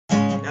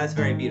That's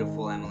very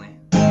beautiful, Emily.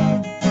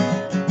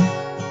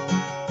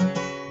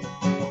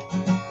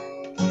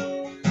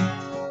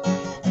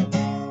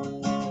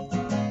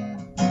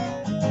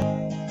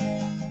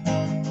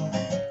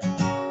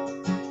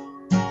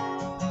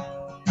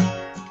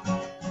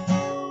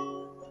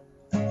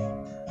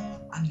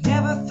 I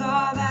never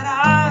thought that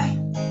I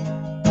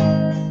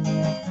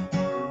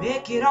could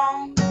make it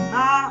on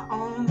my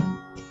own.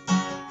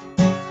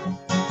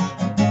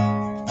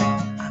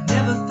 I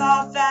never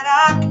thought that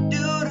I could do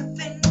the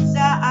things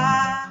that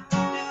I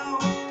do,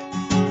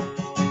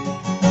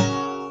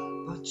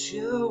 but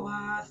you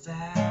were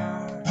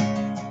there.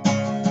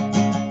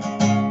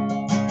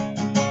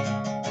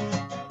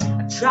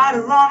 I tried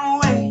to run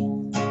away,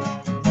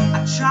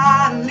 I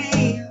tried to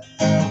leave.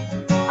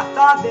 I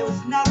thought there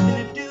was nothing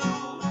to do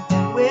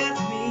with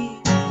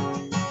me.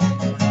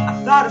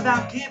 I thought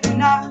about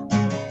giving up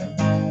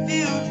a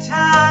few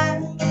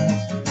times,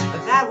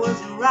 but that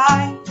wasn't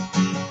right.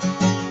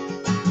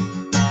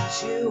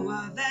 But you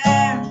were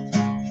there,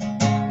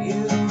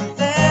 you were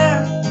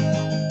there,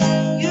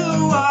 you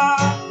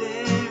were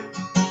there,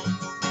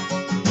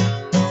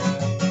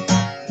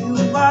 you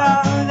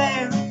were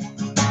there,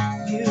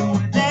 you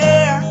were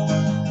there,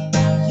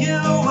 you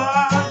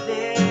were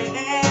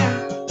there.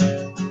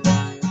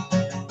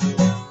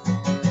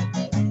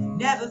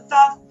 Never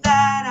thought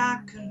that I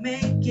could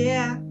make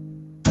it,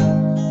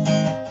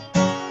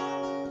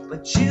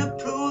 but you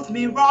proved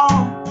me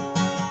wrong.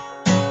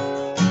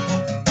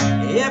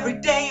 Every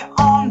day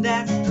on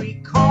that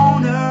street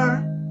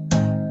corner,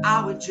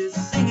 I would just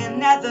sing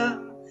another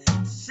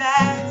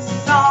sad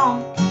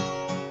song.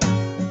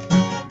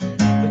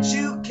 But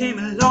you came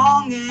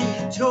along and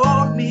you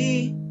told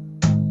me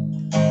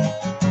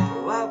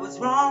what was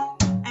wrong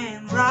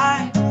and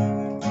right.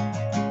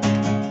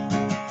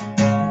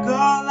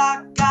 Girl,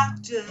 I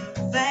got to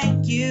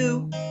thank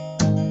you.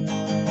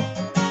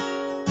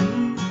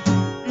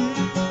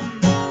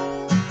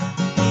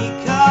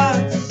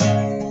 Because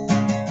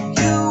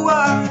you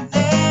were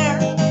there,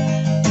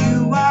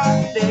 you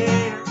were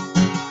there.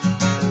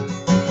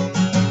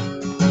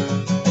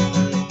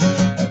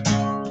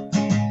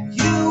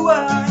 You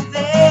were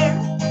there,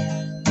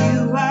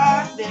 you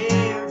were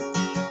there.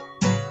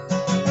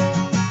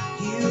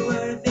 You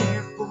were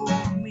there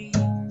for me.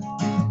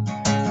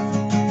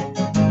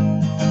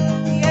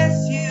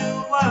 Yes,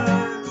 you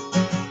were.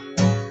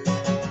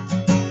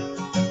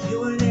 You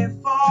were there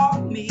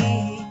for me.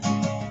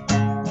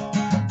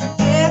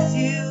 Yes,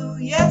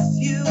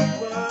 you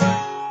were.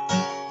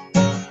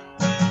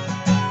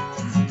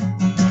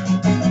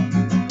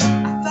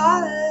 I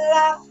thought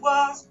life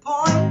was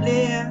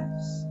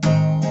pointless,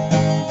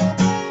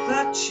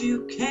 but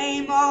you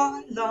came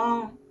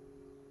along.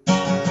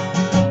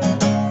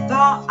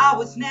 Thought I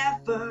was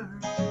never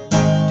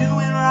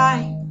doing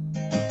right,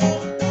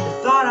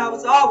 thought I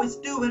was always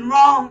doing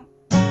wrong.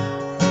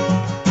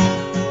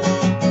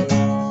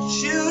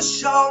 You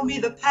showed me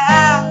the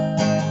path,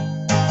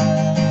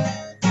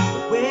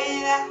 the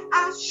way that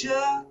I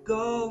should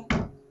go.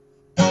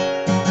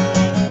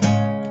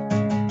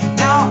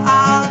 Now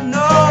I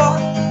know,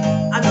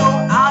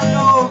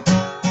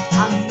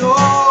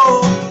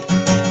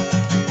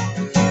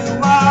 you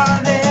are